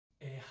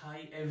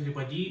Hi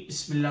everybody,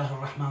 Bismillah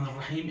ar-Rahman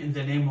ar-Rahim, in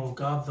the name of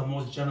God, the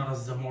most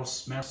generous, the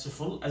most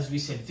merciful. As we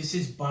said, this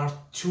is part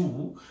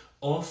 2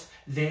 of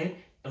the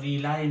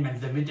realignment,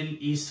 the Middle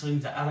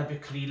Eastern, the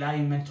Arabic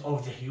realignment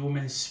of the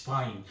human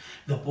spine.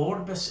 The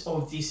purpose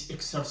of this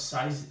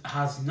exercise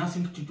has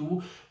nothing to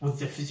do with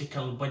the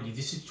physical body.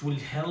 This will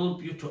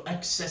help you to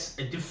access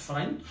a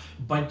different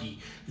body,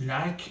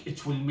 like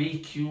it will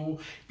make you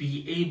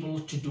be able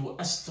to do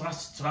astral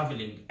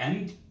traveling,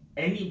 and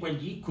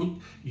anybody could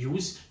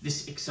use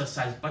this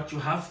exercise, but you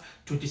have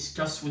to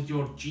discuss with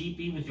your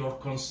GP, with your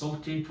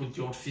consultant, with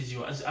your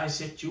physio. As I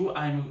said to you,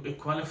 I'm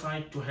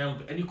qualified to help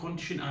any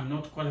condition. I'm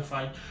not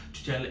qualified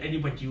to tell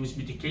anybody use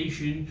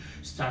medication,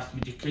 start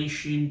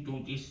medication,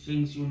 do these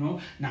things, you know.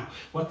 Now,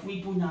 what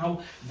we do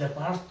now, the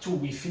part 2,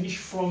 we finish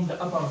from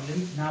the upper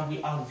limb. Now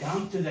we are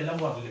down to the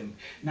lower limb.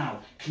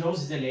 Now,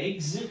 close the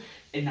legs.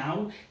 And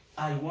now,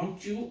 I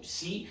want you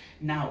see,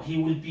 now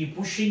he will be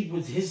pushing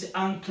with his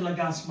ankle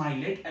against my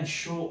leg and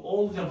show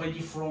all the body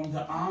from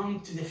the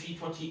arm to the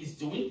feet what he is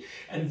doing,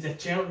 and the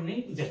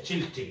turning, the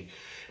tilting.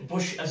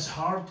 Push as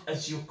hard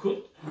as you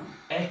could.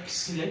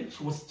 Excellent,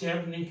 with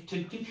turning,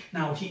 tilting.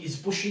 Now he is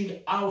pushing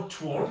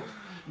outward.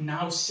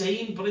 Now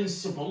same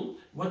principle.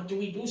 What do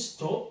we do?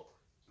 Stop.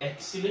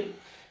 Excellent.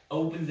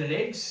 Open the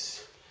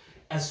legs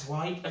as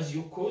wide as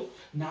you could.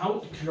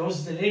 Now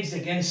close the legs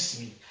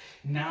against me.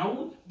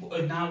 Now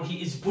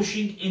he is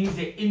pushing in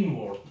the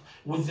inward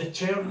with the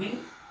turning,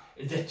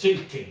 the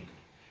tilting,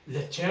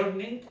 the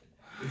turning,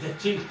 the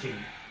tilting.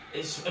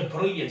 It's a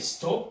brilliant.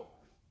 Stop,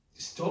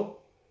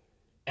 stop,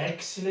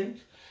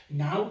 excellent.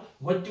 Now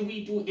what do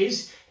we do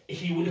is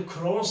he will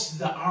cross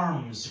the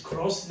arms,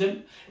 cross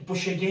them,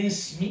 push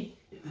against me,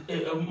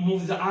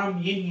 move the arm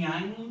yin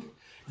yang,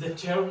 the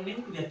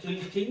turning, the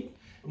tilting,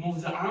 move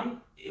the arm,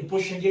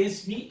 push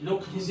against me.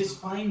 Look, his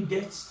spine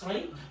dead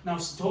straight. Now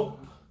stop.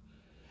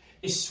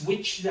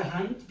 Switch the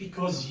hand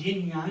because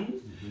yin yang.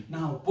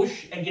 Now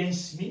push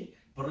against me.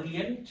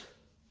 Brilliant.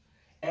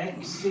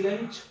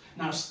 Excellent.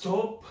 Now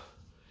stop.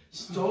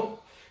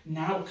 Stop.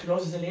 Now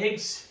close the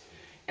legs.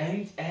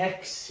 And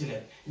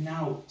excellent.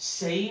 Now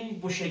same,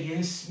 push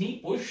against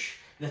me. Push.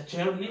 The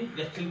turning,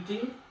 the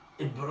tilting.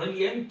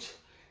 Brilliant.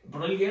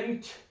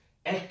 Brilliant.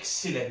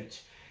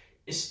 Excellent.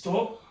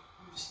 Stop.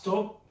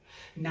 Stop.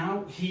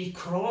 Now he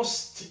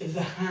crossed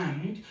the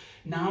hand.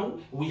 Now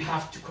we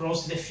have to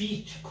cross the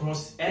feet.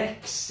 Cross.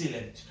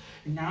 Excellent.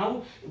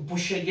 Now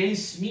push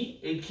against me.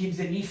 Keep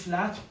the knee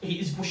flat. He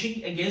is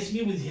pushing against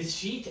me with his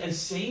feet, and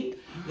same.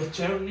 The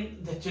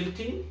turning, the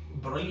tilting.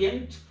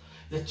 Brilliant.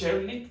 The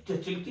turning, the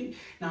tilting.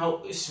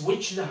 Now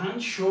switch the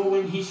hand. Show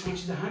when he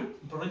switched the hand.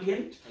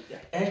 Brilliant.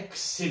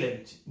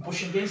 Excellent.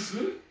 Push against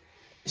me.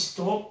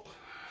 Stop.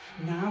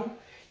 Now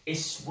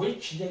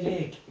switch the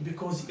leg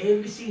because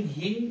everything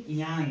yin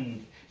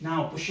yang.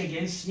 Now push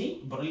against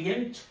me.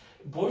 Brilliant.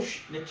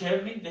 Push, the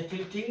turning, the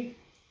tilting.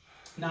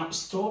 Now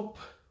stop.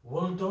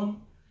 Well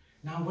done.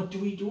 Now what do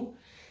we do?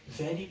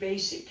 Very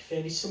basic,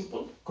 very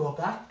simple. Go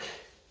back.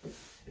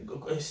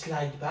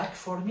 Slide back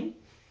for me.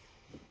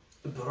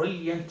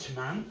 Brilliant,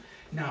 man.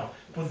 Now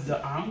put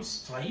the arms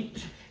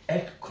straight.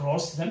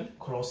 Cross them,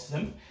 cross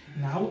them.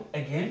 Now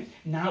again.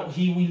 Now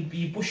he will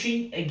be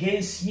pushing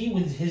against me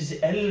with his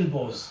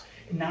elbows.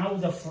 Now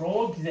the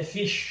frog, the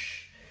fish.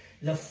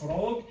 The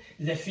frog,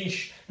 the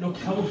fish. Look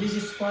how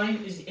his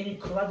spine is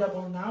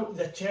incredible now.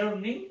 The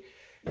turning,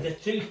 the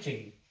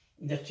tilting.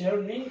 The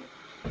turning,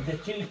 the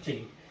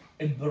tilting.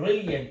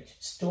 Brilliant.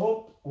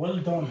 Stop. Well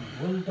done.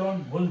 Well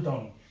done. Well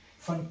done.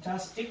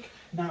 Fantastic.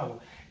 Now,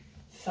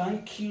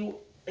 thank you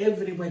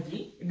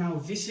everybody. Now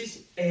this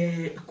is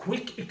a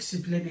quick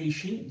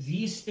explanation.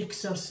 These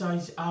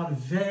exercises are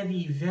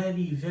very,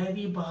 very,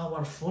 very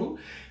powerful,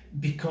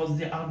 because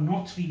they are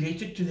not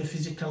related to the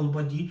physical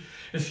body.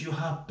 If you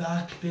have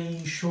back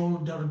pain,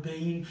 shoulder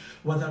pain,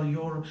 whether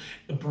your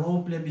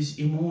problem is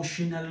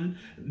emotional,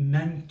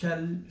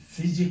 mental,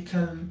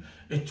 physical,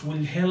 it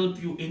will help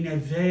you in a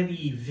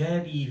very,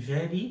 very,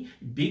 very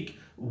big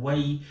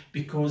way,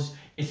 because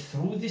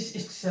through this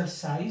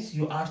exercise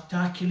you are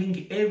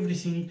tackling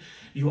everything.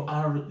 You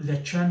are the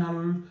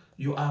channel,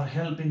 you are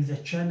helping the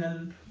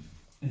channel,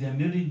 the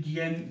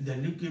meridian, the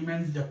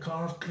ligament, the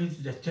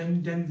cartilage, the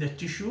tendon, the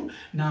tissue.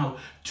 Now,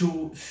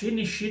 to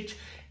finish it,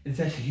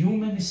 the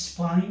human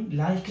spine,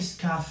 like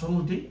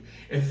scaffolding,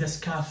 if the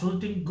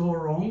scaffolding go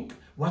wrong,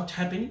 what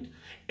happened?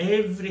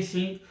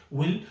 Everything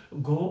will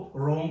go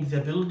wrong.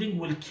 The building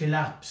will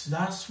collapse.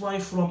 That's why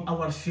from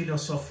our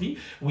philosophy,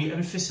 we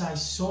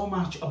emphasize so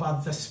much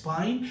about the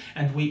spine,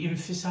 and we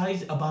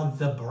emphasize about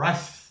the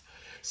breath.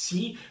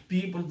 See,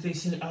 people, they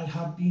say, I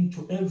have been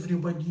to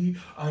everybody,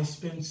 I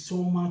spent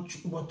so much,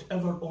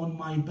 whatever, on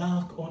my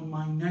back, on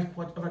my neck,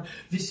 whatever.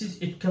 This is,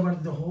 it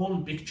covered the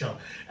whole picture.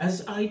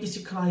 As I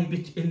describe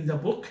it in the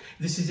book,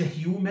 this is a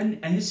human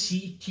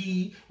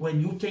NCT.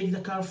 When you take the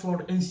car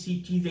for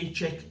NCT, they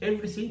check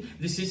everything.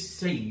 This is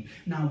same.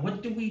 Now,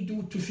 what do we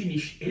do to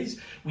finish is,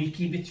 we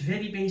keep it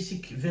very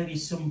basic, very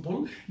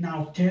simple.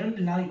 Now,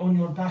 turn, lie on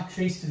your back,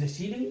 face to the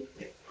ceiling.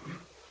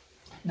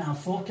 Now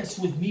focus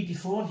with me.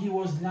 Before he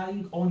was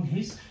lying on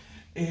his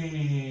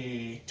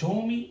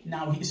Tommy,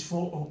 now he's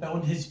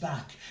on his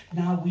back.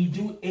 Now we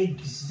do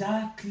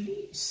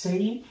exactly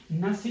same,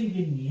 nothing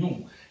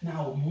new.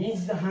 Now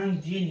move the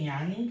hand yin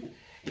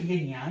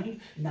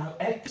yang. Now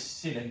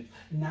excellent.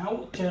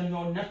 Now turn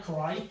your neck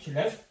right,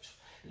 left,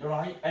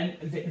 right, and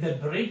the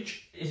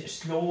bridge is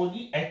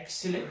slowly,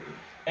 excellent,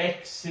 and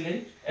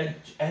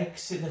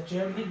excellent,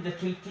 turning, the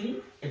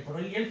tilting,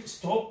 brilliant,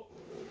 stop,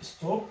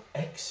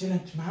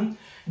 excellent, man.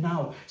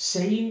 Now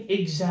same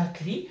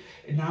exactly.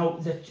 Now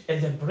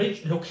the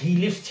bridge, look, he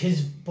lifts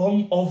his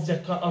bum of the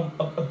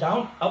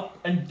down, up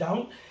and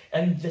down,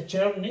 and the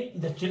turning,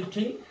 the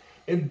tilting,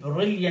 a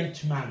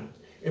brilliant man,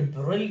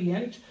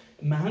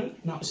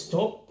 Now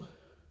stop.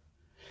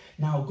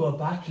 Now go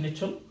back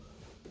little.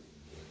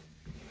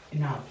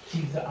 Now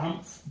keep the arm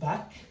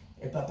back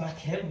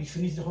here. We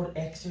finish the whole,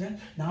 excellent.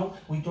 Now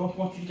we don't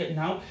want you to get,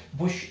 now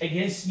push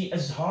against me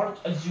as hard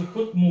as you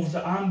could. Move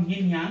the arm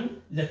yin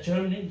yang, the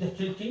turning, the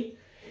tilting.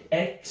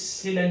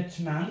 Excellent,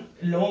 man.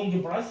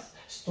 Long breath.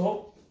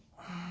 Stop.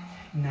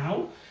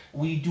 Now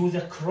we do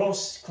the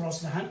cross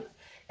the hand,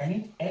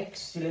 and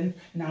excellent.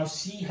 Now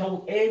see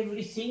how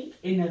everything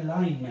in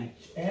alignment.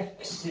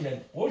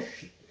 Excellent.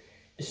 Push.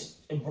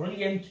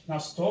 Brilliant. Now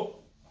stop.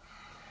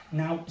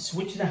 Now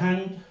switch the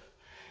hand.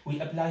 We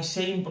apply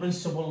same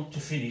principle to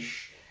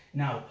finish.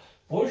 Now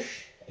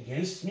push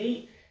against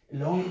me.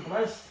 Long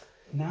breath.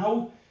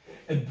 Now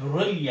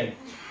brilliant.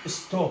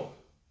 Stop.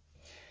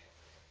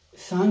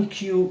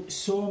 Thank you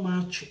so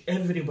much,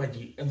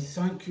 everybody, and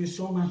thank you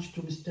so much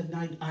to Mr.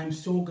 Knight. I'm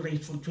so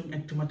grateful to him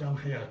and to Madam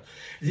Hayat.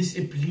 This,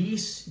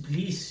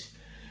 please,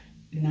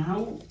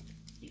 now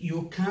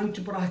you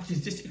can't practice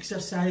this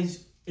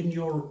exercise in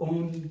your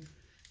own.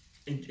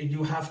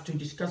 You have to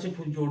discuss it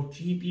with your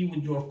GP,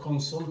 with your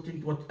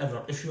consultant,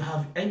 whatever. If you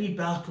have any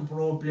back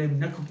problem,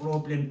 neck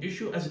problem,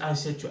 issue, as I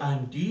said to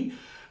IMD,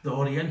 the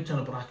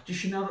Oriental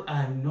practitioner,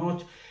 I am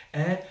not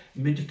a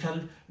medical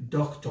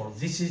doctor.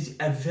 This is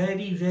a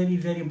very, very,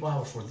 very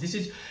powerful. This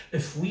is,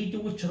 if we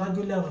do it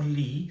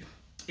regularly,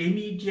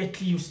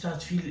 immediately you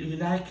start feeling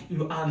like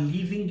you are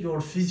leaving your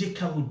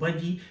physical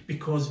body,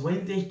 because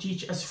when they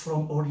teach us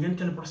from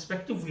Oriental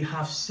perspective, we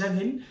have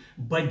 7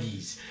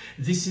 bodies.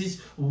 This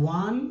is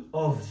one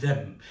of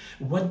them.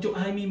 What do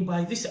I mean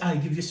by this? I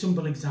give you a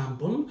simple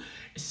example.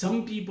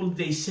 Some people,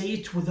 they say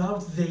it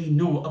without they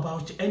know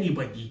about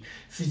anybody,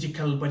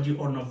 physical body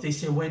or not. They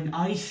say, when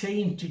I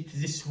fainted,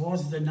 this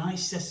was the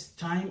nicest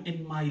time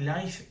in my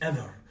life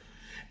ever.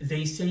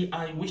 They say,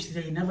 I wish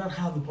they never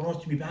have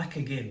brought me back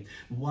again.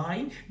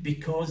 Why?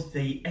 Because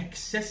they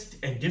accessed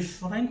a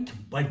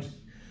different body.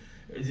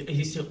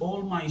 He said,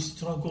 all my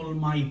struggle,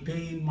 my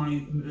pain,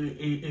 my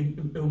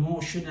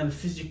emotional,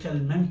 physical,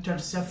 mental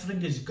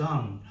suffering is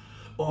gone.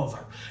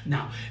 Over.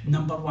 Now,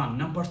 number one.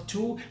 Number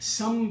two,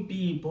 some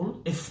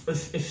people, if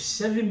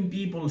 7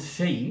 people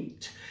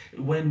faint,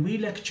 when we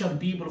lecture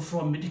people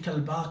from medical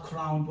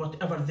background,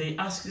 whatever, they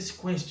ask this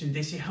question.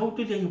 They say, how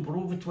do they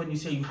prove it when you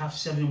say you have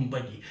 7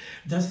 body?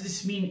 Does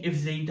this mean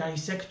if they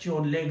dissect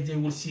your leg, they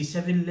will see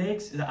 7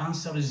 legs? The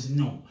answer is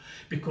no,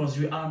 because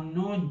we are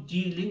not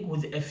dealing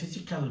with a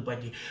physical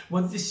body.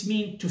 What this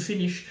means, to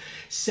finish,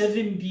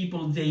 7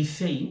 people, they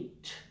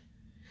faint.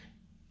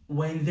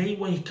 When they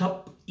wake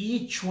up,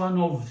 each one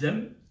of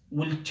them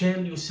will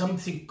tell you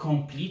something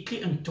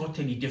completely and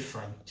totally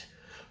different.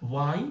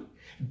 Why?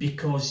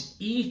 Because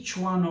each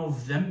one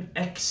of them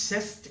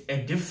accessed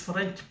a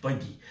different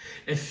body.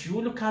 If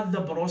you look at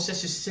the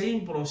process, the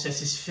same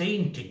process is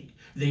fainting.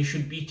 They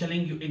should be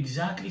telling you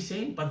exactly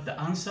same, but the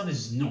answer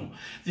is no.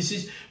 This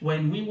is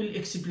when we will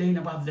explain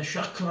about the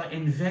chakra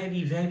in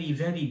very, very,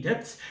 very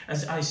depth.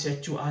 As I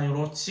said to, I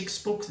wrote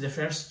 6 books. The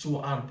first 2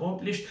 are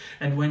published.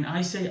 And when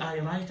I say I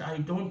write, I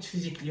don't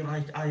physically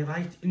write. I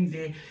write in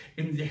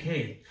the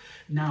head.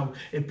 Now,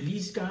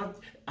 please God,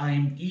 I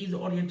am the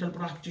Oriental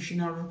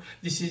practitioner.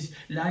 This is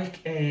like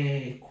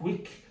a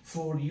quick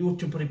for you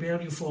to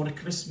prepare you for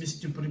Christmas,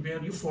 to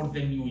prepare you for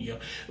the New Year.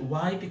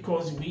 Why?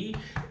 Because we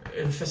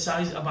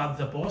emphasize about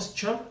the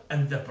posture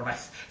and the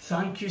breath.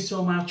 Thank you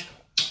so much.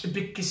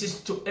 Big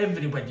kisses to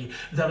everybody.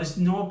 There is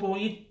no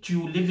point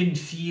to live in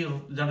fear.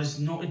 There is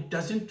no, it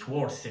doesn't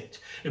worth it.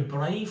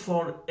 Pray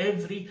for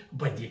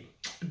everybody.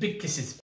 Big kisses.